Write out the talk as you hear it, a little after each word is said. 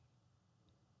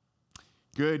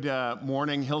Good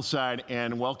morning, Hillside,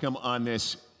 and welcome on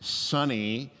this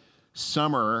sunny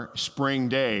spring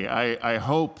day. I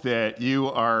hope that you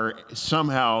are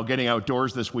somehow getting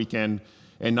outdoors this weekend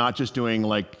and not just doing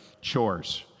like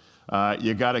chores.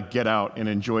 You got to get out and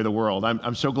enjoy the world.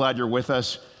 I'm so glad you're with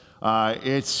us.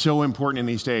 It's so important in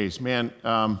these days, man.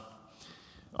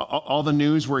 All the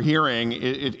news we're hearing,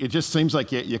 it just seems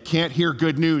like you can't hear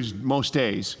good news most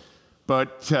days.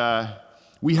 But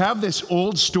we have this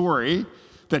old story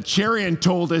that Charian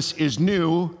told us is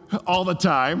new all the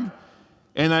time,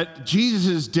 and that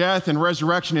Jesus' death and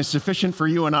resurrection is sufficient for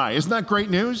you and I. Isn't that great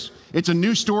news? It's a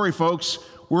new story, folks.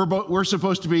 We're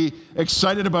supposed to be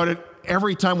excited about it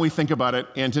every time we think about it,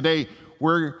 and today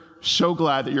we're so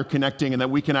glad that you're connecting and that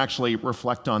we can actually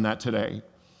reflect on that today.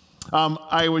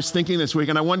 I was thinking this week,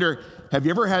 and I wonder, have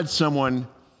you ever had someone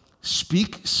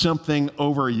speak something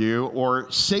over you or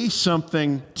say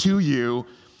something to you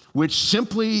which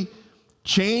simply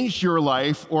changed your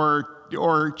life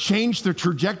or changed the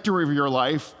trajectory of your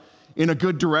life in a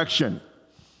good direction?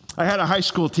 I had a high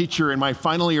school teacher in my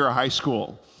final year of high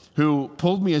school who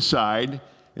pulled me aside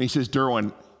and he says,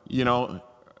 "Durwin, you know,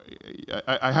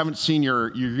 I haven't seen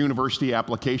your university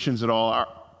applications at all.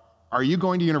 Are you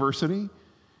going to university?"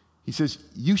 He says,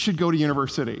 "You should go to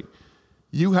university.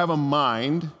 You have a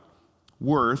mind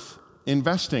worth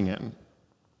investing in."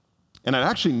 And I'd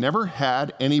actually never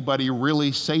had anybody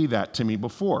really say that to me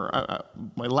before.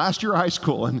 My last year of high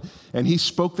school, and he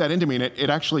spoke that into me, and it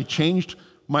actually changed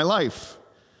my life.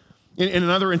 In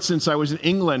another instance, I was in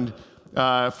England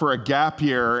for a gap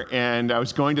year, and I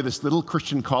was going to this little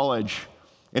Christian college.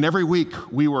 And every week,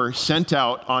 we were sent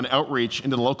out on outreach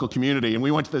into the local community. And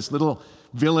we went to this little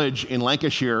village in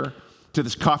Lancashire to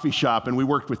this coffee shop, and we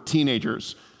worked with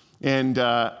teenagers. And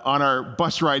on our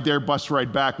bus ride there, bus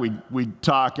ride back, we'd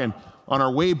talk. And on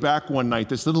our way back one night,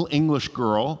 this little English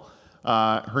girl,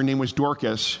 her name was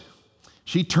Dorcas,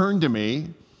 she turned to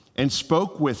me and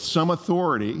spoke with some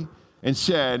authority and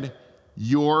said,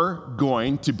 "You're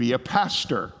going to be a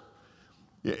pastor."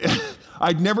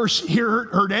 I'd never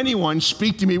heard anyone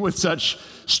speak to me with such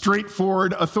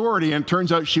straightforward authority, and it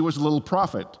turns out she was a little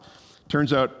prophet.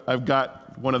 Turns out I've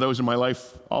got one of those in my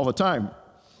life all the time.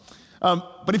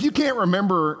 But if you can't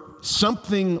remember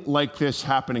something like this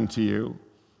happening to you,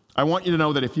 I want you to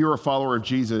know that if you're a follower of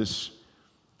Jesus,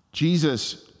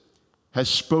 Jesus has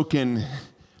spoken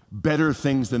better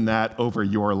things than that over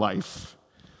your life.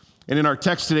 And in our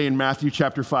text today in Matthew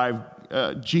chapter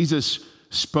 5, Jesus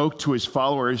spoke to his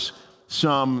followers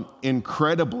some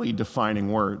incredibly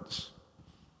defining words.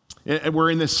 We're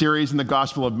in this series in the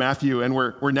Gospel of Matthew, and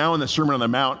we're now in the Sermon on the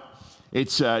Mount.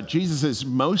 It's Jesus'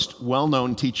 most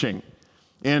well-known teaching.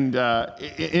 And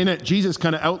in it, Jesus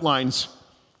kind of outlines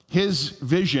his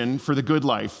vision for the good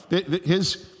life,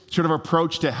 his sort of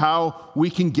approach to how we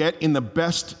can get in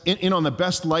on the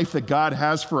best life that God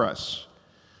has for us.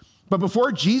 But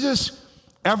before Jesus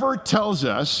ever tells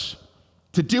us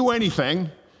to do anything,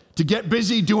 to get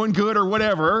busy doing good or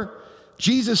whatever,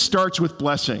 Jesus starts with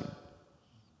blessing.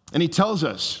 And he tells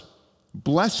us,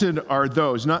 blessed are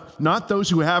those, not those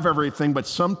who have everything, but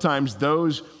sometimes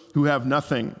those who have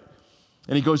nothing.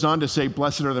 And he goes on to say,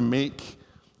 blessed are the meek,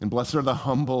 and blessed are the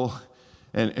humble,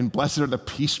 and blessed are the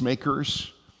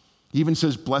peacemakers. He even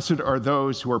says, blessed are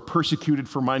those who are persecuted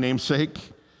for my name's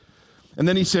sake. And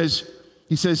then he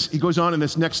goes on in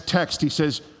this next text, he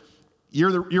says,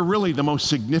 you're really the most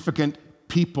significant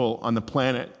people on the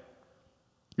planet.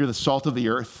 You're the salt of the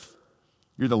earth.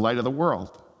 You're the light of the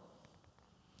world.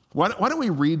 Why don't we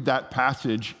read that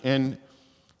passage? And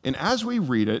as we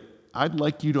read it, I'd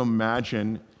like you to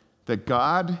imagine that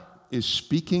God is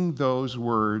speaking those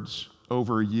words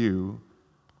over you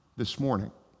this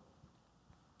morning.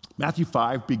 Matthew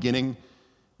 5, beginning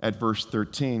at verse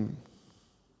 13.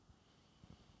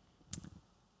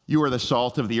 You are the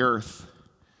salt of the earth,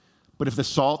 but if the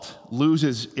salt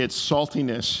loses its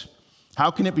saltiness, how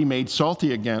can it be made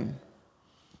salty again?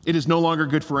 It is no longer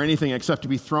good for anything except to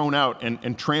be thrown out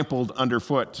and trampled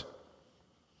underfoot.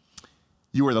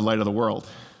 You are the light of the world.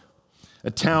 A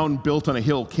town built on a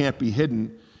hill can't be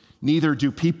hidden. Neither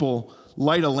do people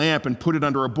light a lamp and put it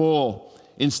under a bowl.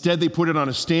 Instead, they put it on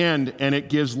a stand, and it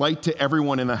gives light to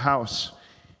everyone in the house.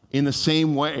 In the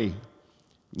same way,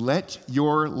 let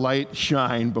your light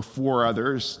shine before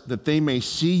others, that they may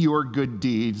see your good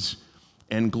deeds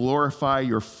and glorify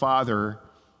your Father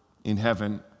in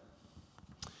heaven.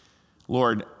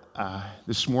 Lord,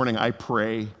 this morning I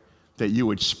pray that you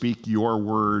would speak your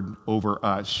word over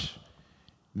us,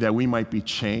 that we might be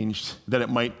changed, that it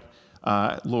might,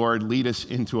 Lord, lead us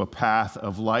into a path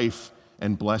of life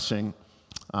and blessing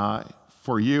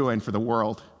for you and for the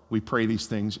world. We pray these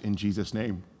things in Jesus'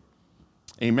 name.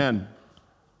 Amen.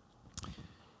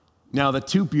 Now,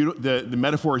 the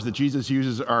metaphors that Jesus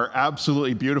uses are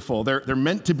absolutely beautiful. They're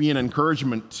meant to be an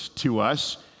encouragement to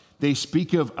us. They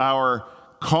speak of our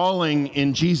calling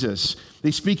in Jesus.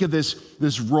 They speak of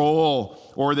this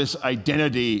role or this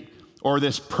identity or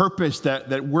this purpose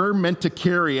that we're meant to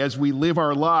carry as we live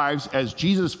our lives as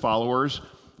Jesus followers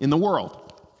in the world.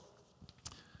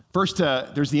 First,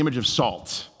 there's the image of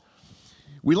salt.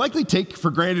 We likely take for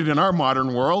granted in our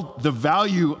modern world the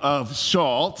value of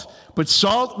salt, but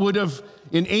salt would have,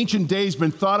 in ancient days, been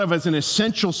thought of as an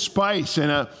essential spice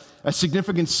and a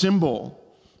significant symbol.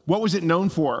 What was it known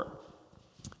for?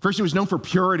 First, it was known for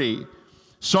purity.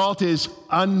 Salt is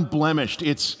unblemished.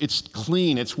 It's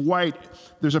clean. It's white.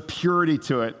 There's a purity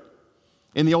to it.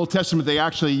 In the Old Testament, they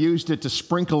actually used it to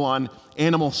sprinkle on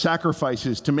animal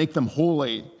sacrifices to make them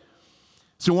holy.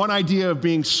 So one idea of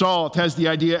being salt has the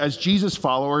idea as Jesus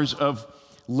followers of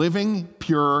living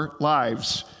pure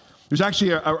lives. There's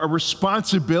actually a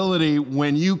responsibility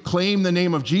when you claim the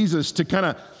name of Jesus to kind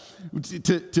of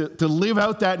to live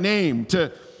out that name,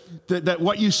 that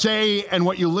what you say and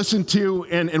what you listen to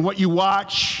and what you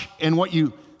watch and what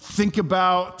you think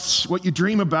about, what you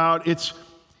dream about,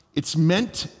 it's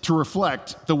meant to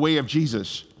reflect the way of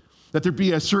Jesus, that there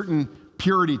be a certain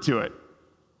purity to it.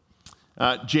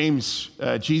 James,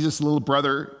 Jesus' little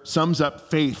brother, sums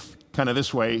up faith kind of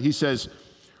this way. He says,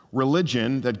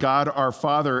 religion that God our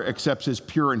Father accepts as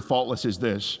pure and faultless is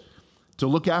this: to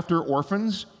look after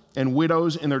orphans and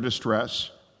widows in their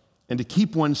distress, and to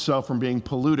keep oneself from being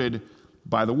polluted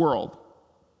by the world.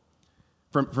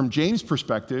 From James'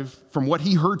 perspective, from what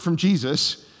he heard from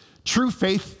Jesus, true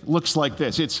faith looks like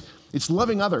this. It's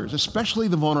loving others, especially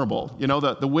the vulnerable,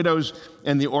 the widows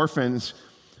and the orphans.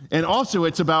 And also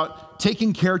it's about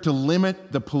taking care to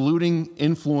limit the polluting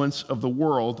influence of the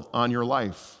world on your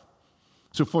life.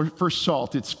 So first,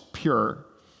 salt, it's pure.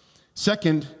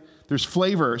 Second, there's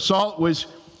flavor. Salt was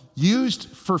used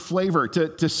for flavor,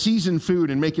 to season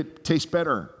food and make it taste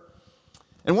better.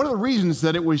 And one of the reasons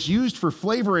that it was used for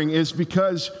flavoring is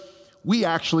because we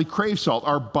actually crave salt.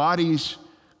 Our bodies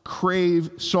crave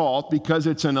salt because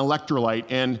it's an electrolyte,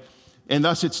 and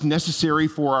thus it's necessary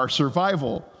for our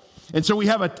survival. And so we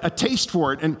have a taste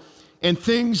for it, and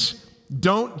things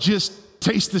don't just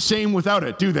taste the same without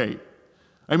it, do they?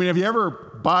 I mean, have you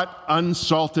ever bought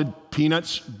unsalted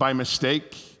peanuts by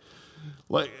mistake?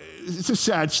 Like, it's a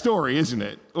sad story, isn't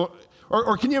it?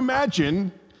 Or can you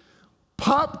imagine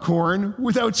popcorn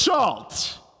without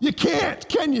salt? You can't,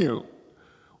 can you?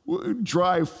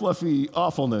 Dry, fluffy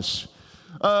awfulness.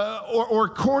 Or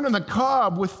corn on the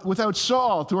cob without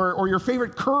salt, or your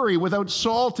favorite curry without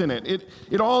salt in it.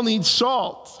 It all needs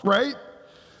salt, right?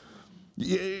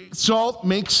 Salt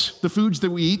makes the foods that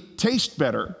we eat taste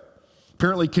better.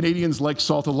 Apparently, Canadians like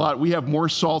salt a lot. We have more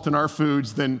salt in our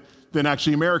foods than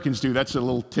actually Americans do. That's a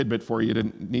little tidbit for you to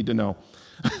need to know.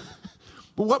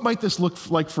 But what might this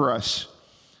look like for us?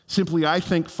 Simply, I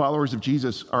think followers of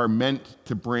Jesus are meant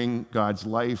to bring God's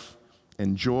life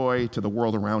and joy to the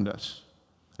world around us.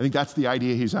 I think that's the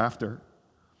idea he's after.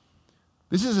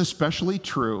 This is especially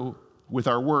true with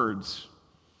our words.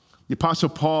 The Apostle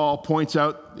Paul points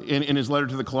out in his letter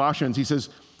to the Colossians, he says,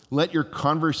 let your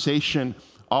conversation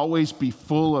always be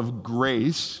full of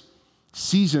grace,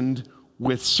 seasoned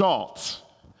with salt.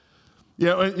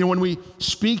 When we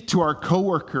speak to our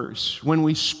coworkers, when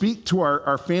we speak to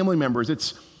our family members,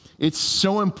 it's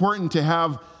so important to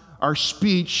have our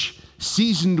speech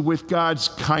seasoned with God's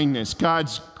kindness,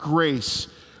 God's grace,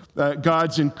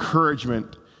 God's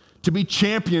encouragement, to be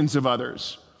champions of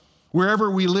others,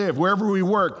 wherever we live, wherever we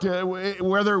work,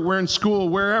 whether we're in school,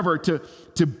 wherever,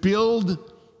 to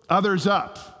build others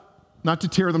up, not to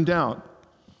tear them down.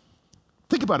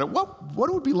 Think about it. What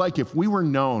would it be like if we were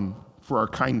known for our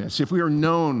kindness, if we were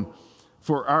known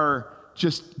for our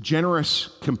just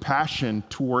generous compassion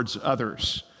towards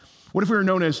others? What if we were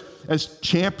known as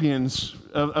champions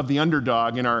of the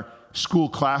underdog in our school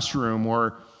classroom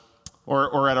or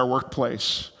at our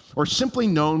workplace, or simply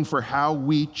known for how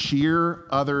we cheer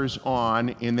others on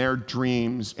in their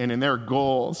dreams and in their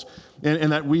goals,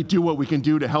 and that we do what we can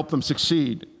do to help them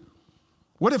succeed?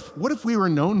 What if we were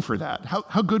known for that?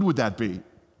 How good would that be?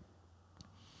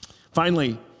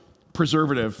 Finally,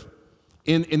 preservative.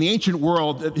 In the ancient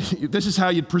world, this is how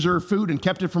you'd preserve food and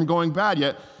kept it from going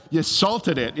bad. You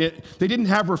salted it. They didn't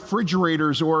have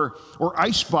refrigerators or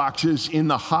ice boxes in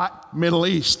the hot Middle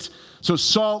East. So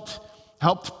salt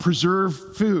helped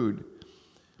preserve food.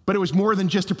 But it was more than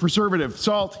just a preservative.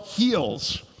 Salt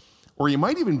heals. Or you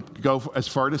might even go as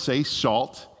far to say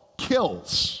salt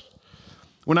kills.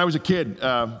 When I was a kid,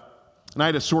 and I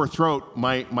had a sore throat,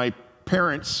 my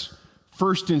parents'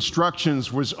 first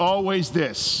instructions was always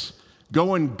this: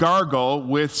 go and gargle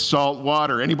with salt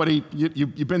water. Anybody,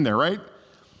 you've been there, right?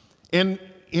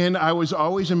 And I was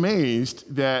always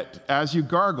amazed that as you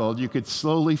gargled, you could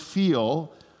slowly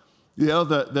feel,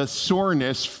 the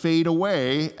soreness fade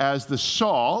away as the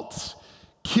salt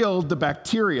killed the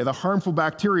bacteria, the harmful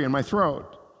bacteria in my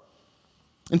throat.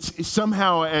 And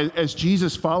somehow, as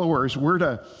Jesus followers, we're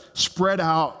to spread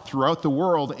out throughout the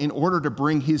world in order to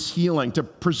bring his healing, to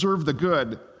preserve the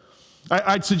good.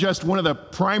 I'd suggest one of the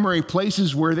primary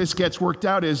places where this gets worked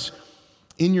out is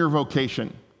in your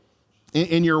vocation,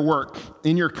 in your work,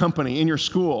 in your company, in your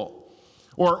school,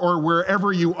 or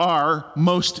wherever you are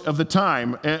most of the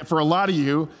time. And for a lot of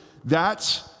you,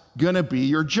 that's going to be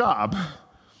your job.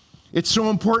 It's so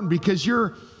important because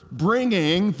you're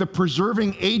bringing the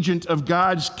preserving agent of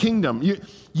God's kingdom.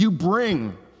 You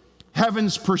bring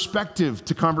heaven's perspective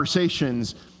to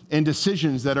conversations and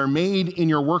decisions that are made in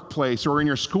your workplace or in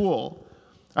your school.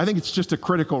 I think it's just a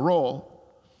critical role.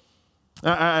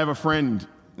 I have a friend,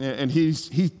 and he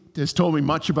has told me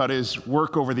much about his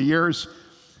work over the years.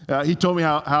 He told me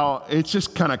how it's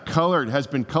just kind of has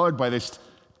been colored by this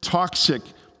toxic,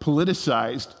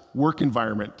 politicized work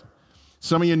environment.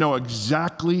 Some of you know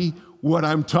exactly what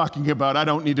I'm talking about. I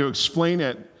don't need to explain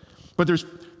it. But there's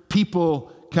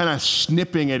people kind of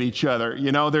snipping at each other.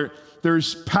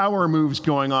 There's power moves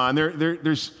going on.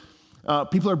 There's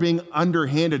people are being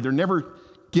underhanded. They're never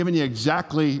giving you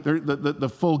exactly the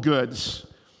full goods.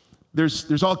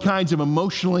 There's all kinds of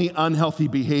emotionally unhealthy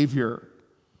behavior.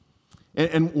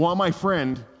 And while my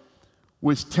friend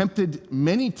was tempted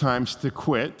many times to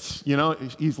quit,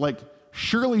 he's like,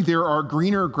 surely there are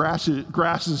greener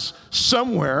grasses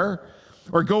somewhere,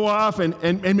 or go off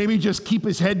and maybe just keep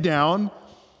his head down.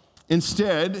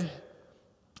 Instead,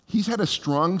 he's had a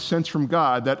strong sense from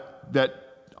God that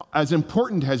as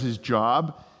important as his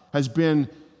job has been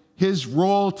his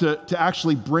role to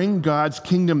actually bring God's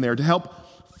kingdom there, to help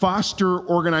foster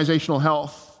organizational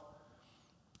health.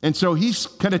 And so he's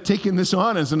kind of taken this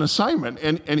on as an assignment,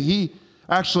 and he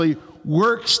actually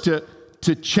works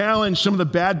to challenge some of the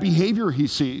bad behavior he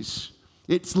sees.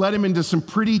 It's led him into some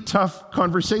pretty tough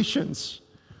conversations.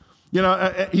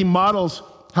 He models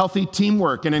healthy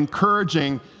teamwork and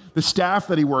encouraging the staff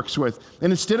that he works with.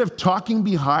 And instead of talking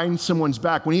behind someone's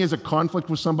back, when he has a conflict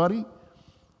with somebody,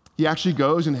 he actually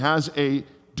goes and has a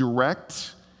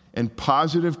direct and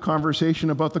positive conversation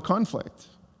about the conflict.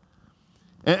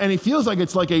 And he feels like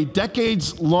it's like a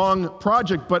decades-long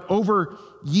project, but over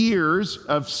years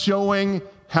of showing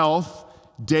health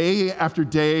day after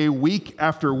day, week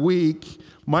after week,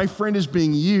 my friend is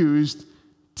being used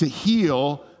to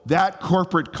heal that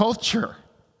corporate culture.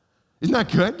 Isn't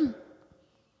that good?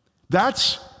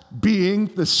 That's being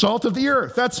the salt of the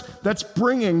earth. That's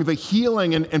bringing the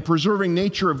healing and preserving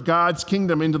nature of God's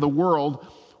kingdom into the world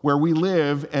where we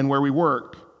live and where we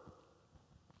work.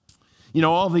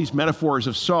 All these metaphors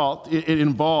of salt, it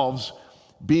involves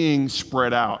being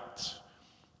spread out.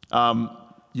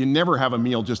 You never have a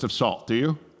meal just of salt, do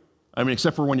you? I mean,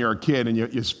 except for when you're a kid and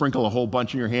you sprinkle a whole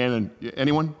bunch in your hand. And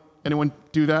anyone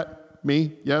do that?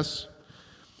 Me? Yes?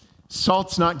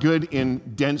 Salt's not good in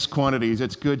dense quantities.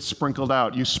 It's good sprinkled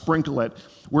out. You sprinkle it.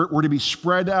 We're to be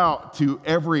spread out to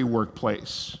every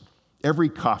workplace, every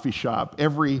coffee shop,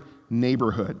 every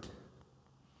neighborhood.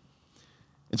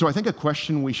 And so I think a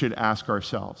question we should ask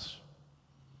ourselves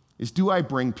is, do I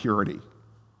bring purity?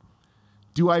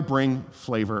 Do I bring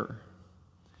flavor?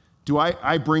 Do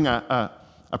I bring a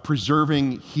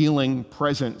preserving, healing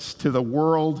presence to the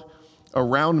world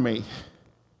around me?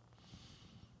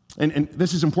 And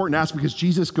this is important to ask because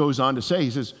Jesus goes on to say,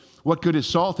 he says, what good is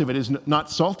salt if it is not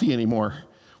salty anymore?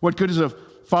 What good is a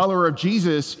follower of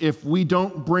Jesus if we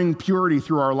don't bring purity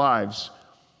through our lives,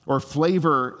 or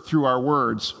flavor through our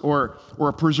words, or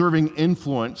a preserving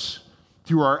influence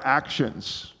through our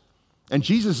actions? And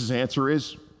Jesus' answer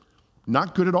is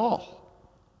not good at all.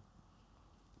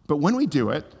 But when we do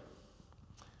it,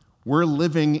 we're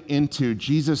living into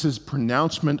Jesus'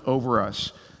 pronouncement over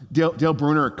us. Dale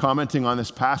Bruner, commenting on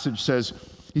this passage, says,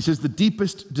 the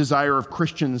deepest desire of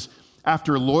Christians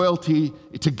after loyalty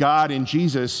to God in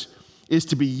Jesus is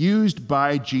to be used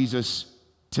by Jesus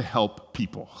to help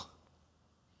people.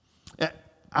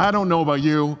 I don't know about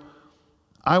you.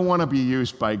 I want to be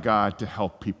used by God to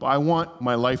help people. I want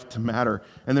my life to matter.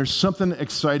 And there's something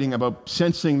exciting about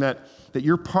sensing that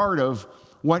you're part of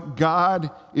what God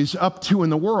is up to in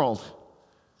the world.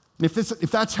 And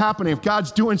if that's happening, if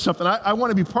God's doing something, I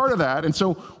want to be part of that. And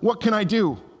so what can I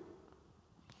do?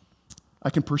 I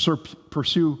can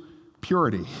pursue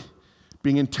purity,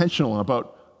 being intentional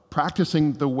about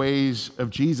practicing the ways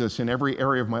of Jesus in every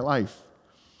area of my life.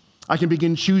 I can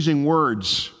begin choosing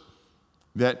words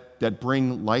that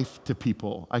bring life to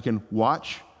people. I can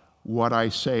watch what I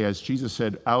say. As Jesus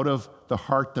said, out of the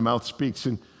heart, the mouth speaks.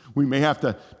 And we may have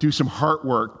to do some heart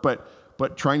work,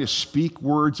 but trying to speak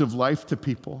words of life to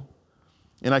people.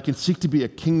 And I can seek to be a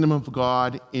kingdom of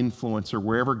God influencer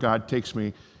wherever God takes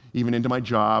me, even into my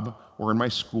job or in my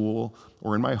school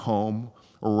or in my home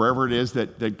or wherever it is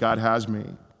that God has me.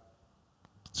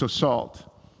 So salt.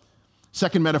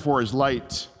 Second metaphor is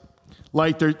light.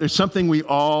 Light, there's something we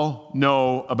all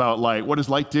know about light. What does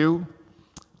light do?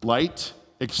 Light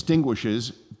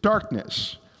extinguishes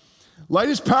darkness. Light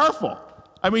is powerful.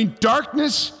 I mean,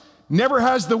 darkness never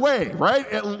has the way,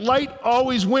 right? Light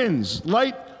always wins.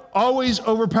 Light always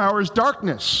overpowers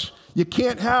darkness. You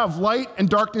can't have light and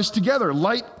darkness together.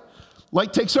 Light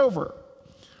takes over.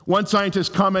 One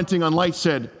scientist commenting on light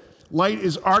said, light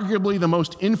is arguably the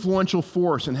most influential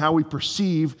force in how we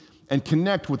perceive and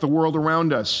connect with the world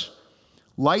around us.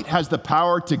 Light has the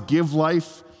power to give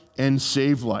life and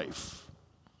save life.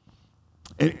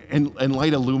 And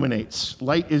light illuminates.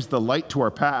 Light is the light to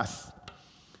our path.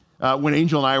 When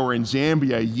Angel and I were in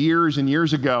Zambia years and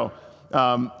years ago,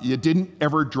 you didn't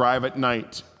ever drive at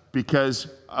night because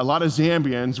a lot of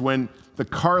Zambians, when the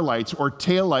car lights or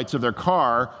tail lights of their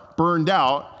car burned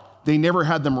out, they never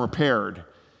had them repaired.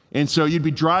 And so you'd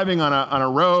be driving on a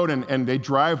road, and they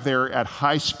drive there at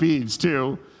high speeds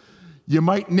too. You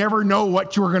might never know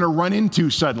what you were going to run into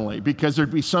suddenly because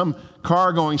there'd be some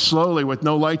car going slowly with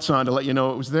no lights on to let you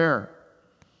know it was there.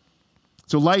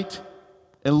 So light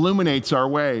illuminates our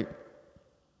way.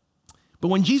 But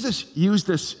when Jesus used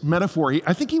this metaphor,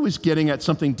 I think he was getting at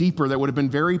something deeper that would have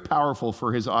been very powerful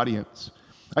for his audience.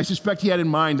 I suspect he had in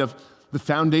mind of the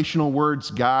foundational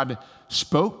words God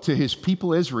spoke to his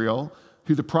people Israel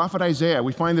through the prophet Isaiah.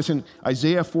 We find this in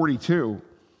Isaiah 42,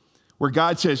 where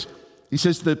God says, he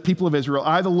says to the people of Israel,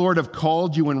 I, the Lord, have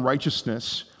called you in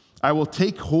righteousness. I will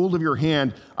take hold of your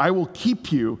hand. I will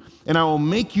keep you, and I will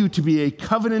make you to be a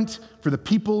covenant for the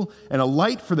people and a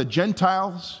light for the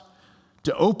Gentiles,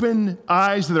 to open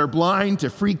eyes that are blind, to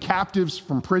free captives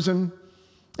from prison,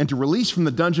 and to release from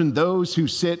the dungeon those who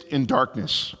sit in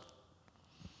darkness.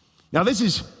 Now, this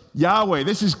is Yahweh.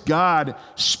 This is God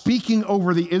speaking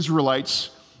over the Israelites,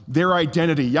 their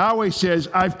identity. Yahweh says,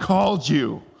 I've called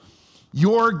you.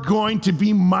 You're going to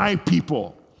be my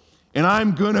people, and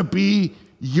I'm going to be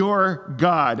your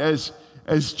God. As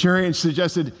Charian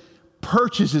suggested,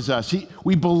 purchases us.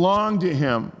 We belong to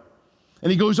him.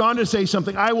 And he goes on to say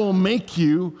something, I will make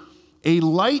you a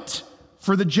light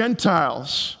for the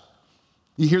Gentiles.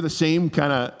 You hear the same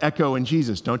kind of echo in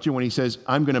Jesus, don't you? When he says,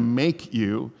 I'm going to make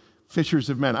you fishers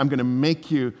of men. I'm going to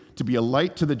make you to be a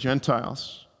light to the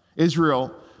Gentiles.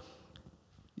 Israel,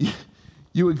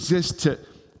 you exist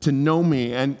to know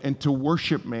me and to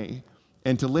worship me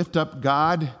and to lift up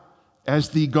God as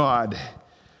the God.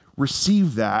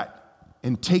 Receive that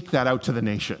and take that out to the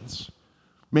nations.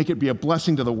 Make it be a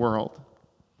blessing to the world.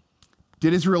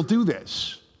 Did Israel do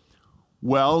this?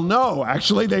 Well, no.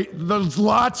 Actually, there's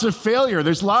lots of failure.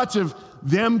 There's lots of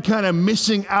them kind of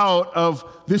missing out of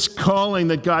this calling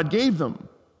that God gave them.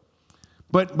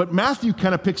 But Matthew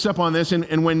kind of picks up on this,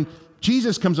 and when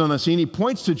Jesus comes on the scene, he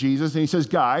points to Jesus and he says,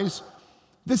 guys,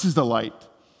 this is the light.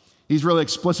 He's really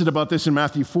explicit about this in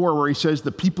Matthew 4, where he says,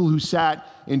 the people who sat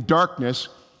in darkness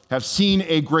have seen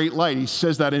a great light. He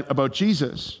says that about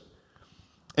Jesus.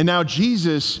 And now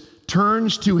Jesus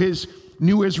turns to his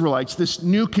new Israelites, this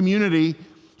new community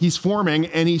he's forming,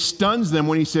 and he stuns them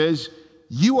when he says,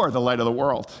 you are the light of the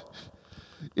world.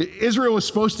 Israel was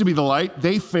supposed to be the light.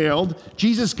 They failed.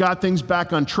 Jesus got things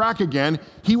back on track again.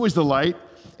 He was the light.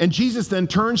 And Jesus then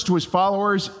turns to his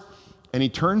followers, and he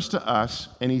turns to us,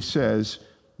 and he says,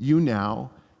 you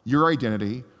now, your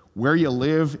identity, where you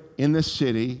live in this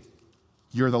city,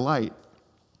 you're the light.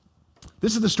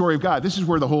 This is the story of God. This is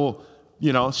where the whole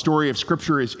story of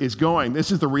Scripture is going.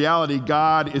 This is the reality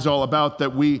God is all about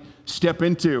that we step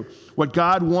into. What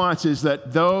God wants is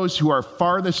that those who are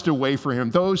farthest away from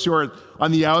him, those who are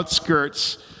on the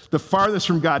outskirts, the farthest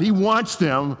from God, he wants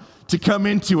them to come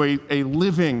into a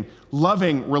living,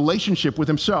 loving relationship with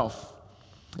himself.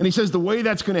 And he says the way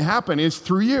that's going to happen is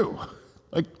through you.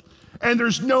 And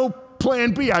there's no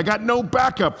plan B. I got no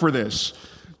backup for this.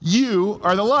 You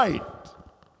are the light.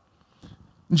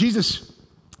 And Jesus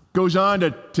goes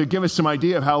on to give us some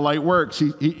idea of how light works.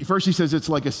 First he says it's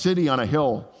like a city on a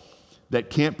hill that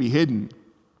can't be hidden.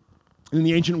 In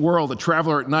the ancient world, a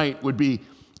traveler at night would be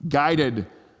guided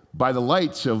by the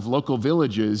lights of local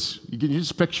villages. You can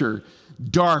just picture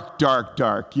dark, dark,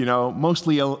 dark,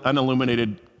 mostly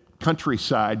unilluminated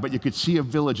countryside, but you could see a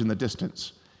village in the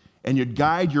distance. And you'd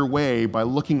guide your way by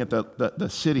looking at the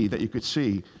city that you could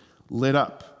see lit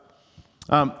up.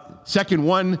 Second,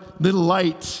 one little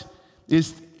light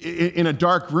is in a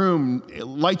dark room, it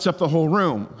lights up the whole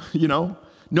room, you know?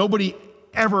 Nobody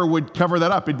ever would cover that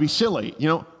up. It'd be silly, you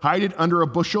know? Hide it under a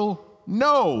bushel?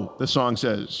 No, the song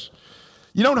says.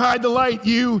 You don't hide the light,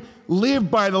 you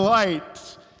live by the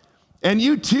light. And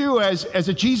you too, as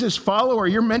a Jesus follower,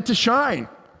 you're meant to shine.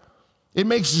 It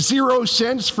makes zero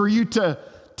sense for you to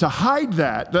hide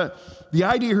that. The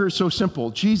idea here is so simple.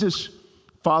 Jesus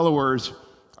followers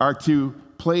are to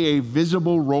play a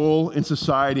visible role in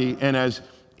society and as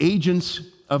agents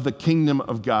of the kingdom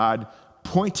of God,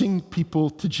 pointing people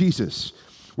to Jesus.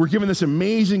 We're given this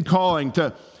amazing calling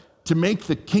to make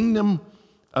the kingdom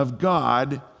of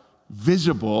God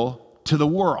visible to the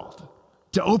world,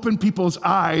 to open people's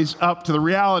eyes up to the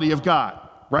reality of God,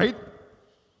 right?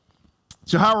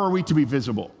 So how are we to be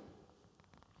visible?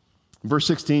 In verse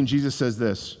 16, Jesus says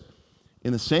this,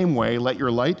 "In the same way, let your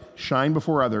light shine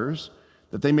before others,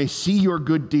 that they may see your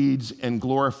good deeds and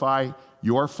glorify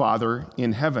your Father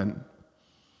in heaven."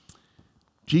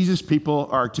 Jesus people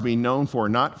are to be known for,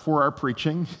 not for our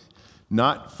preaching,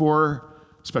 not for,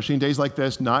 especially in days like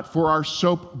this, not for our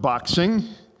soapboxing.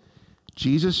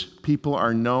 Jesus people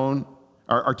are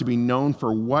to be known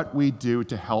for what we do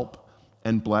to help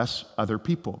and bless other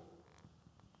people.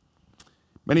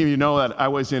 Many of you know that I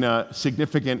was in a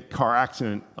significant car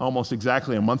accident almost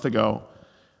exactly a month ago.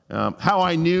 How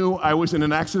I knew I was in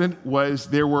an accident was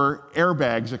there were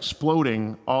airbags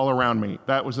exploding all around me.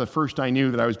 That was the first I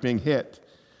knew that I was being hit.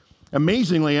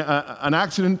 Amazingly, an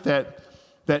accident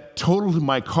that totaled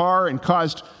my car and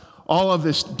caused all of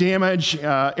this damage,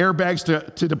 airbags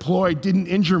to deploy, didn't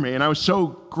injure me. And I was so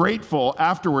grateful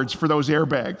afterwards for those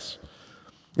airbags.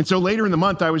 And so later in the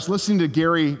month, I was listening to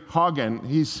Gary Haugen.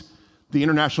 He's the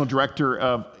International Director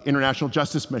of International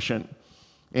Justice Mission.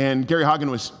 And Gary Haugen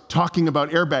was talking about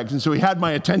airbags, and so he had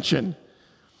my attention.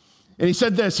 And he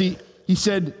said this, he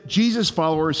said, Jesus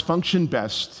followers function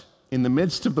best in the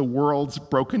midst of the world's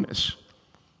brokenness,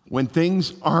 when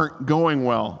things aren't going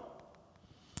well.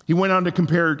 He went on to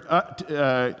compare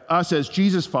us as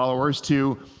Jesus followers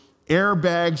to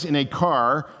airbags in a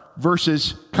car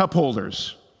versus cup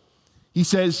holders. He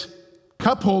says,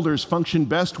 cup holders function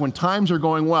best when times are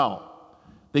going well.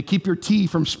 They keep your tea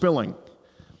from spilling.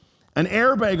 An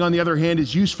airbag, on the other hand,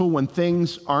 is useful when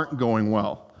things aren't going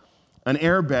well. An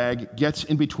airbag gets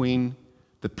in between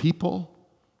the people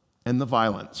and the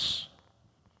violence.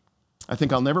 I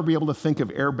think I'll never be able to think of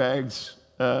airbags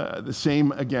the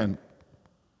same again.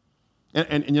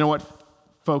 And you know what,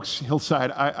 folks,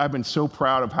 Hillside, I've been so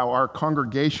proud of how our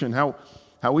congregation, how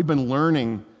we've been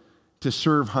learning to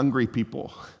serve hungry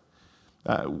people.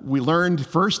 We learned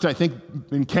first, I think,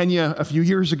 in Kenya a few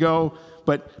years ago,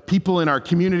 but people in our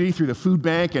community through the food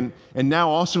bank and now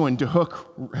also in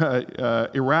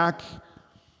Duhok, Iraq,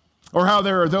 or how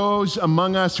there are those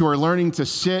among us who are learning to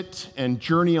sit and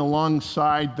journey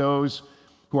alongside those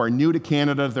who are new to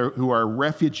Canada, who are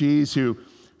refugees, who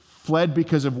fled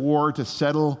because of war to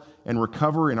settle and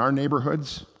recover in our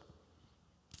neighborhoods.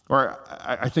 Or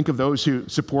I think of those who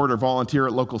support or volunteer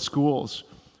at local schools,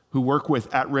 who work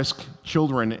with at-risk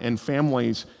children and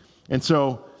families. And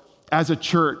so, as a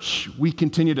church, we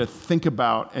continue to think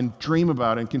about and dream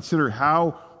about and consider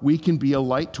how we can be a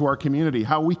light to our community,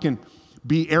 how we can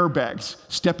be airbags,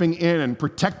 stepping in and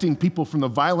protecting people from the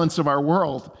violence of our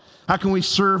world. How can we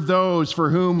serve those for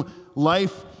whom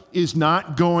life is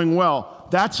not going well?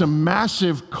 That's a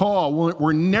massive call.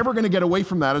 We're never going to get away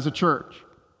from that as a church.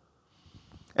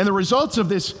 And the results of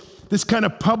this kind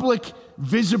of public,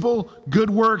 visible good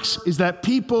works is that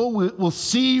people will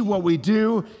see what we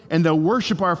do and they'll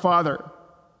worship our Father.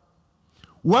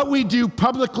 What we do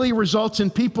publicly results in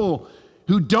people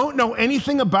who don't know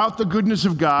anything about the goodness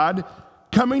of God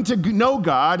coming to know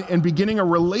God and beginning a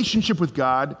relationship with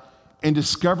God and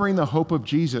discovering the hope of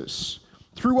Jesus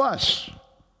through us.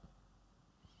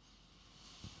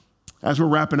 As we're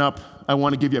wrapping up, I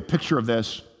want to give you a picture of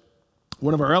this.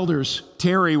 One of our elders,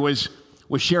 Terry, was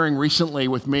sharing recently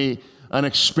with me an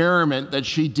experiment that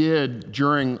she did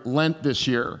during Lent this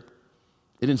year.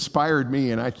 It inspired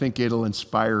me, and I think it'll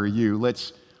inspire you.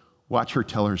 Let's watch her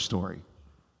tell her story.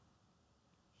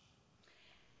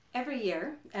 Every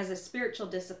year, as a spiritual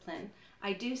discipline,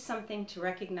 I do something to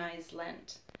recognize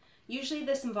Lent. Usually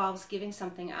this involves giving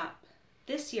something up.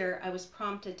 This year, I was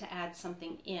prompted to add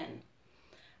something in.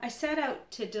 I set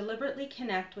out to deliberately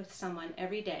connect with someone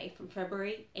every day from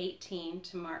February 18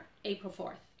 to April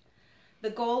 4th.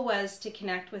 The goal was to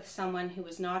connect with someone who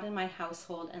was not in my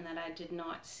household and that I did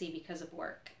not see because of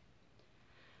work.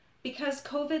 Because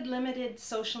COVID limited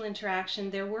social interaction,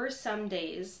 there were some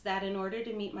days that in order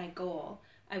to meet my goal,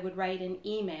 I would write an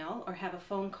email or have a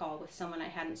phone call with someone I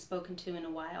hadn't spoken to in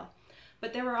a while.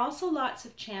 But there were also lots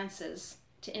of chances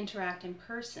to interact in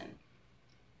person.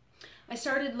 I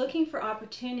started looking for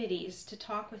opportunities to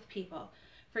talk with people.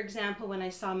 For example, when I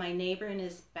saw my neighbor in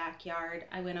his backyard,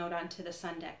 I went out onto the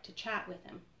sun deck to chat with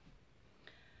him.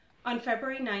 On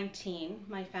February 19,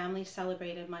 my family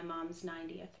celebrated my mom's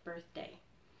 90th birthday.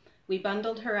 We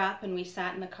bundled her up and we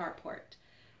sat in the carport.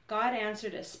 God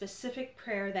answered a specific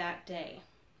prayer that day.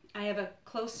 I have a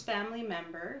close family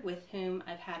member with whom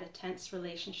I've had a tense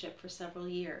relationship for several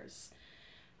years.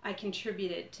 I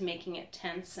contributed to making it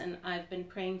tense, and I've been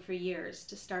praying for years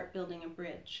to start building a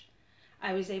bridge.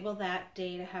 I was able that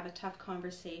day to have a tough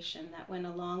conversation that went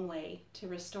a long way to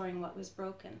restoring what was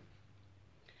broken.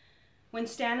 When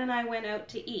Stan and I went out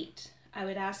to eat, I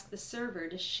would ask the server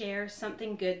to share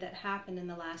something good that happened in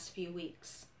the last few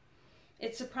weeks.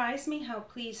 It surprised me how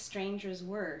pleased strangers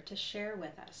were to share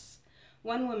with us.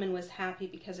 One woman was happy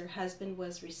because her husband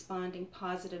was responding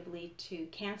positively to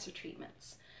cancer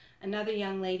treatments. Another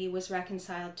young lady was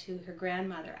reconciled to her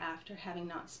grandmother after having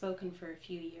not spoken for a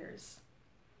few years.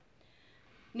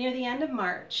 Near the end of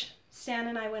March, Stan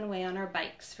and I went away on our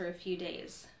bikes for a few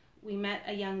days. We met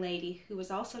a young lady who was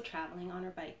also traveling on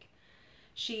her bike.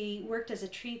 She worked as a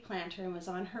tree planter and was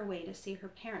on her way to see her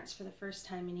parents for the first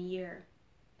time in a year.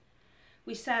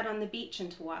 We sat on the beach in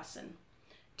Tawasin.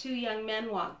 Two young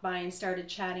men walked by and started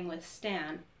chatting with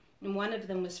Stan, and one of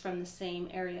them was from the same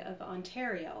area of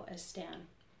Ontario as Stan.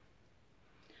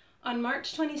 On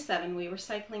March 27, we were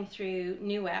cycling through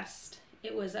New West.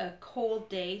 It was a cold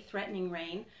day, threatening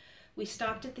rain. We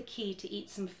stopped at the quay to eat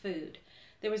some food.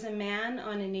 There was a man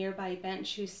on a nearby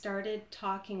bench who started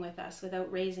talking with us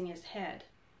without raising his head.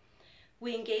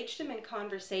 We engaged him in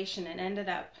conversation and ended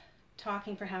up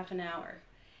talking for half an hour.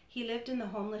 He lived in the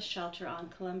homeless shelter on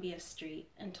Columbia Street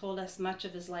and told us much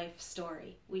of his life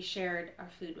story. We shared our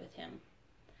food with him.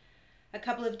 A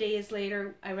couple of days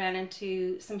later, I ran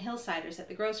into some hillsiders at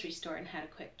the grocery store and had a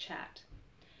quick chat.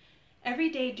 Every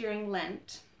day during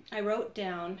Lent, I wrote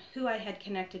down who I had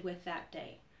connected with that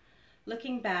day.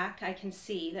 Looking back, I can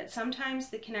see that sometimes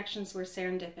the connections were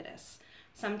serendipitous,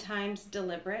 sometimes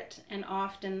deliberate, and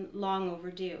often long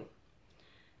overdue.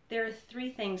 There are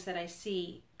three things that I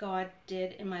see God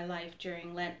did in my life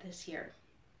during Lent this year.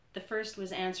 The first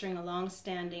was answering a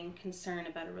long-standing concern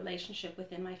about a relationship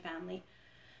within my family.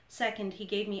 Second, he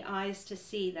gave me eyes to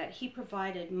see that he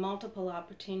provided multiple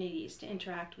opportunities to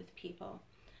interact with people.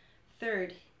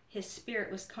 Third, his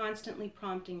spirit was constantly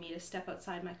prompting me to step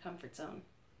outside my comfort zone.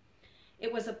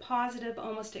 It was a positive,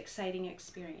 almost exciting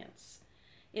experience.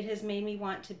 It has made me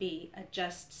want to be a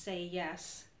just say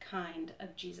yes kind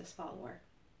of Jesus follower.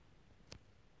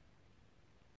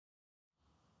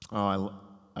 Oh,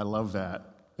 I love that.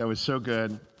 That was so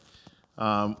good.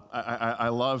 I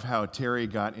love how Terry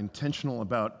got intentional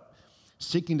about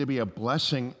seeking to be a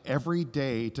blessing every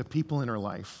day to people in her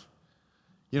life.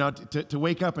 You know, to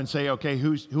wake up and say, okay,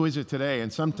 who is it today?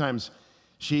 And sometimes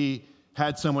she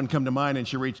had someone come to mind and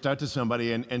she reached out to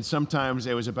somebody, and sometimes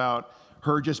it was about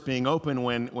her just being open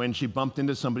when she bumped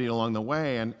into somebody along the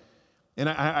way. And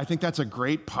I think that's a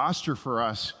great posture for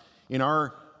us in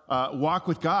our walk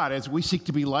with God as we seek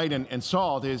to be light and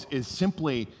salt is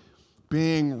simply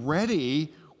being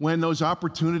ready when those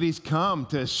opportunities come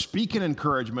to speak an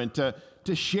encouragement,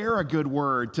 to share a good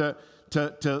word, to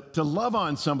love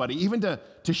on somebody, even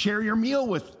to share your meal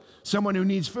with someone who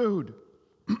needs food.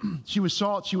 She was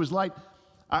salt, she was light.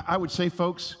 I would say,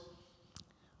 folks,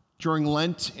 during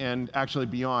Lent and actually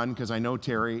beyond, because I know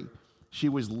Terry, she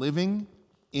was living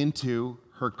into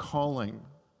her calling.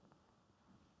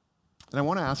 And I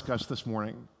want to ask us this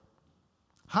morning,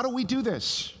 how do we do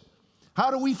this?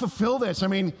 How do we fulfill this? I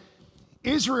mean,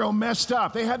 Israel messed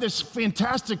up. They had this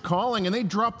fantastic calling and they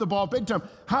dropped the ball big time.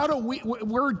 How do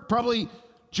we're probably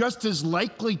just as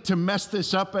likely to mess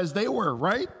this up as they were,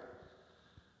 right?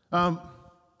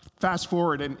 Fast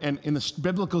forward, and in the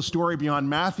biblical story beyond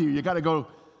Matthew, you got to go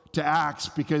to Acts,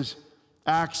 because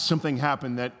Acts, something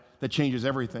happened that changes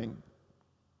everything.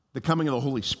 The coming of the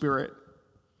Holy Spirit.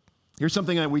 Here's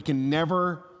something that we can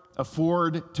never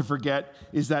afford to forget,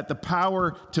 is that the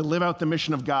power to live out the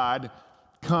mission of God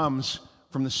comes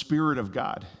from the Spirit of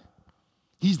God.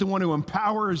 He's the one who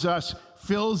empowers us,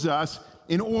 fills us,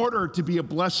 in order to be a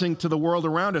blessing to the world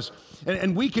around us.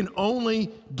 And we can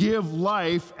only give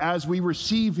life as we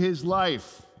receive His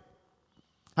life.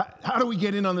 How do we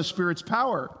get in on the Spirit's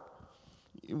power?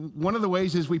 One of the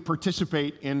ways is we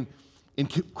participate in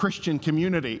Christian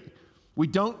community. We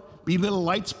don't be little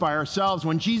lights by ourselves.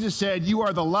 When Jesus said, "You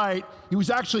are the light," he was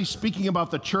actually speaking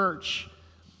about the church.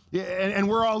 And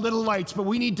we're all little lights, but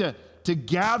we need to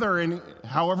gather, and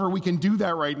however we can do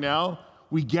that right now,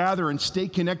 we gather and stay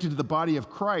connected to the body of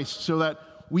Christ so that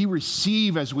we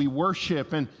receive as we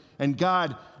worship, and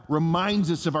God reminds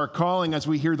us of our calling as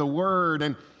we hear the word,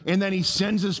 and then he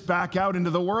sends us back out into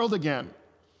the world again.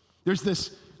 There's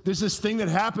this thing that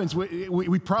happens.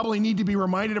 We probably need to be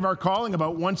reminded of our calling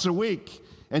about once a week,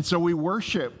 and so we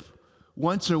worship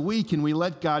once a week, and we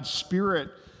let God's Spirit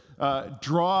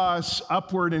draw us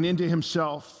upward and into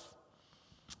himself.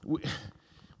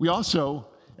 We also,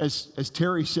 as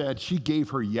Terry said, she gave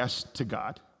her yes to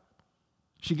God.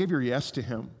 She gave her yes to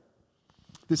him.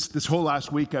 This whole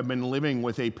last week, I've been living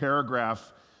with a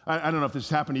paragraph. I don't know if this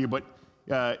happened to you, but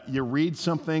you read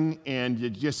something and you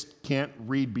just can't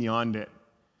read beyond it.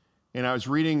 And I was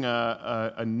reading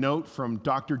a note from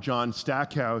Dr. John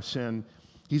Stackhouse, and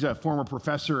he's a former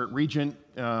professor at Regent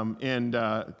and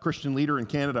Christian leader in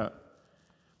Canada.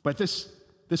 But this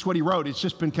what he wrote. It's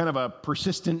just been kind of a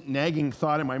persistent, nagging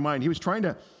thought in my mind. He was trying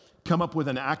to come up with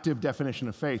an active definition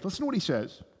of faith. Listen to what he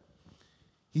says.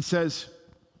 He says,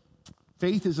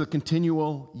 faith is a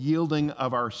continual yielding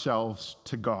of ourselves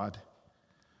to God.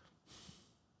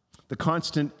 The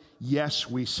constant yes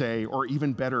we say, or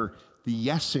even better, the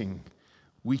yesing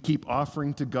we keep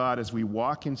offering to God as we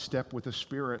walk in step with the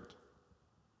Spirit.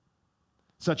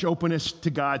 Such openness to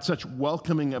God, such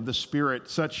welcoming of the Spirit,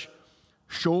 such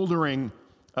shouldering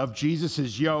of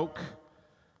Jesus' yoke,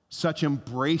 such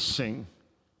embracing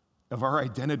of our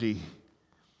identity,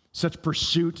 such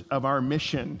pursuit of our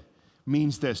mission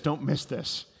means this. Don't miss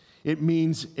this. It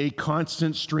means a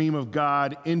constant stream of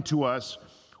God into us,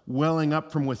 welling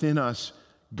up from within us,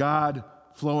 God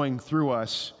flowing through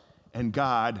us, and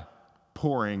God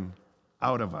pouring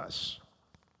out of us.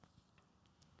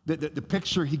 The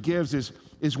picture he gives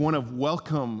is one of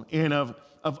welcome and of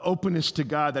openness to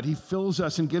God, that he fills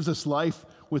us and gives us life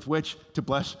with which to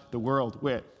bless the world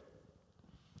with.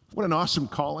 What an awesome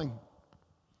calling.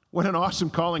 What an awesome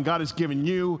calling God has given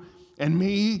you and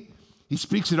me. He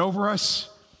speaks it over us.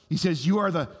 He says, you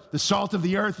are the salt of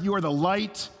the earth. You are the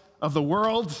light of the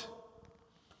world.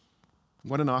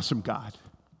 What an awesome God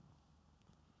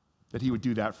that he would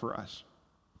do that for us.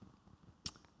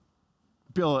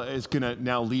 Bill is going to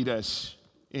now lead us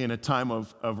in a time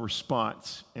of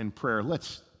response and prayer.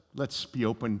 Let's be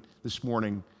open this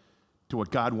morning to what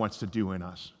God wants to do in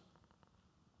us.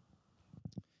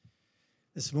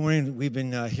 This morning, we've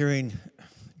been hearing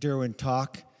Durwin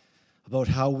talk about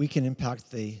how we can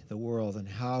impact the world and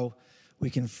how we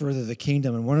can further the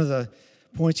kingdom. And one of the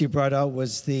points he brought out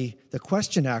was the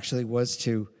question actually was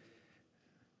to,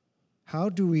 how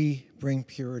do we bring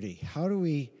purity? How do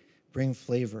we bring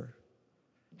flavor?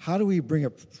 How do we bring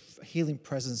a healing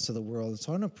presence to the world? And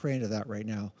so I'm going to pray into that right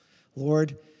now.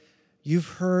 Lord, you've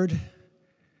heard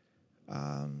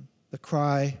the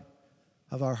cry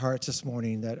of our hearts this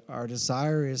morning, that our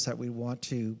desire is that we want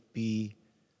to be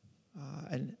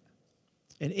an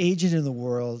agent in the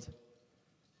world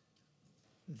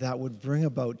that would bring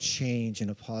about change in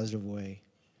a positive way.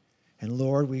 And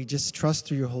Lord, we just trust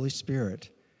through your Holy Spirit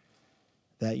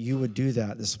that you would do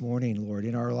that this morning, Lord,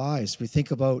 in our lives. We think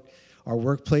about our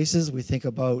workplaces. We think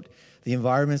about the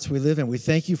environments we live in. We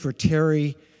thank you for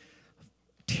Terry's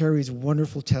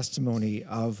wonderful testimony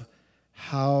of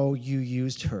how you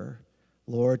used her,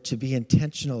 Lord, to be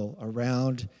intentional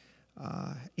around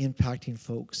impacting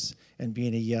folks and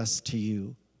being a yes to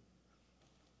you.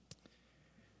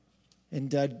 And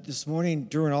this morning,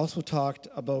 Durwin also talked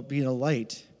about being a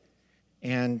light.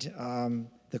 And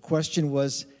the question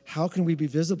was, how can we be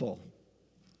visible?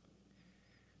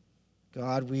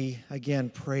 God, we, again,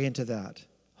 pray into that.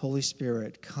 Holy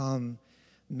Spirit, come,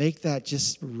 make that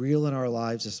just real in our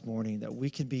lives this morning, that we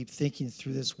can be thinking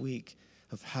through this week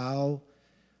of how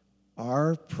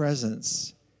our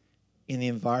presence in the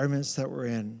environments that we're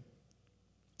in,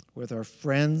 with our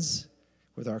friends,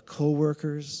 with our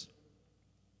coworkers,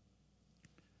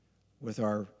 with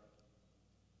our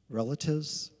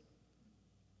relatives,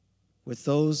 with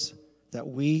those that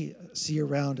we see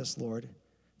around us, Lord,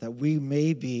 that we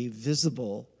may be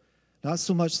visible, not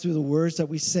so much through the words that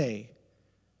we say,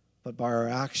 but by our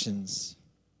actions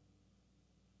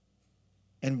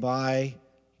and by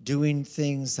doing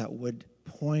things that would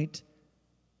point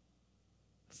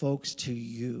folks to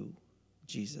you,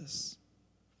 Jesus.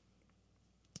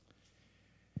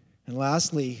 And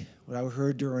lastly, what I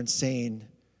heard Durwin saying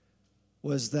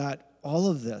was that all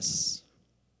of this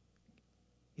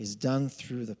is done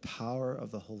through the power of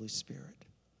the Holy Spirit.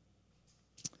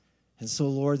 And so,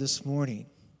 Lord, this morning,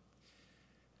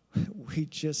 we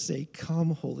just say,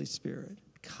 come, Holy Spirit,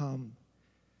 come.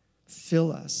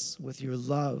 Fill us with your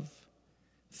love.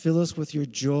 Fill us with your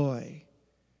joy.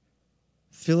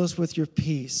 Fill us with your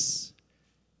peace.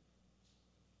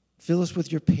 Fill us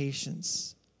with your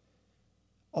patience.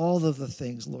 All of the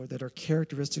things, Lord, that are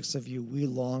characteristics of you, we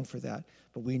long for that.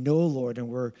 But we know, Lord, and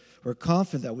we're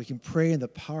confident that we can pray in the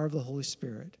power of the Holy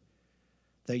Spirit,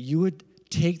 that you would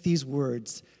take these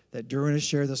words that Durwin has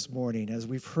shared this morning, as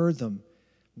we've heard them,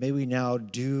 may we now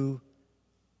do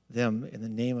them in the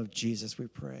name of Jesus, we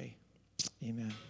pray. Amen.